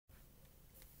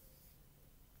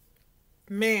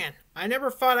Man, I never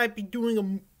thought I'd be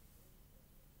doing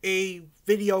a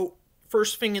video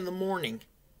first thing in the morning.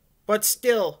 But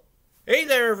still, hey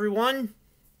there everyone.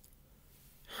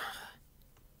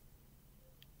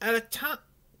 At a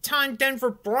time Denver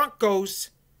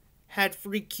Broncos had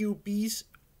 3 QBs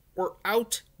were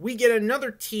out, we get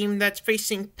another team that's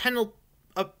facing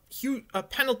a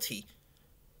penalty.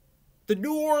 The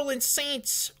New Orleans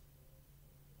Saints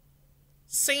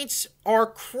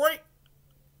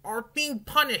are being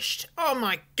punished. Oh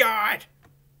my God.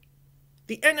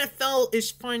 The NFL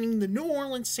is fining the New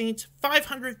Orleans Saints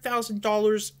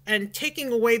 $500,000 and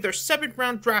taking away their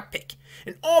 7th-round draft pick.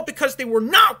 And all because they were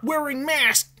not wearing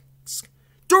masks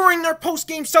during their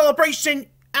post-game celebration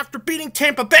after beating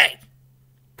Tampa Bay.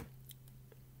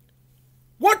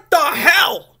 What the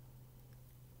hell?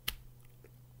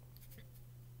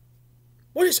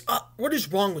 What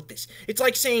is wrong with this? It's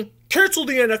like saying, cancel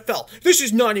the NFL. This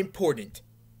is not important.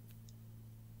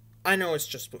 I know it's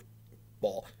just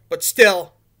football, but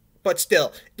still,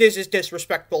 this is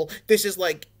disrespectful. This is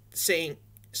like saying,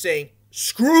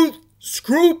 screw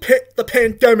the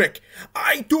pandemic.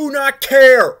 I do not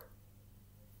care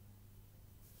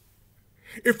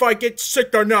if I get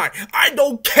sick or not. I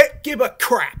don't give a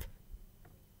crap.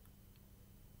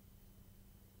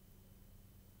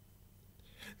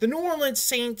 The New Orleans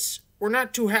Saints were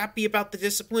not too happy about the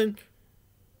discipline,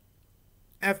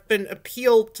 have been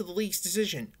appealed to the league's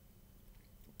decision.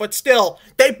 But still,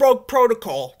 they broke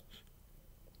protocol.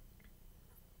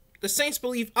 The Saints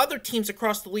believe other teams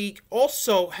across the league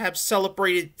also have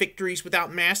celebrated victories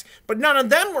without masks, but none of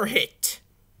them were hit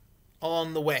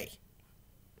along the way.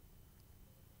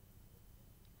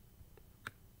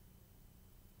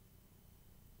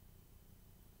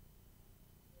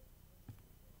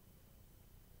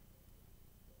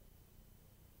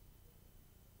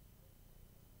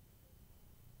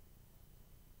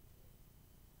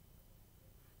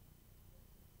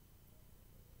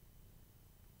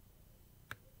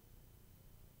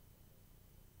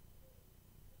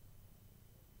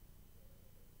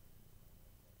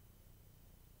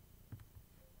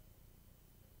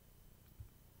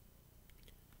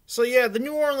 So yeah, the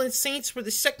New Orleans Saints were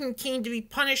the second team to be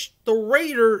punished. The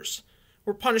Raiders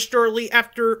were punished early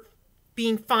after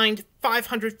being fined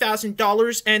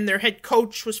 $500,000, and their head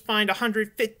coach was fined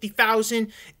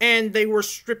 $150,000, and they were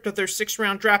stripped of their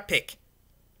 6th-round draft pick.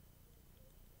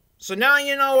 So now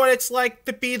you know what it's like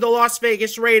to be the Las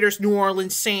Vegas Raiders, New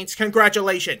Orleans Saints.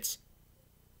 Congratulations.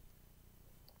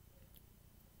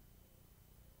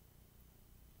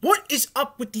 What is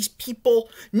up with these people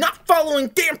not following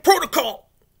damn protocol?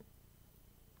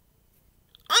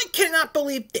 I cannot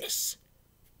believe this.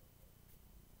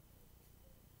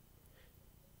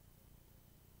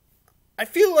 I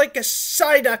feel like a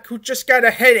Psyduck who just got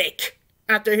a headache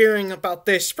after hearing about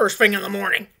this first thing in the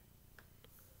morning.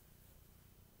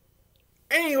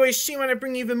 Anyways, see when I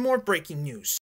bring even more breaking news.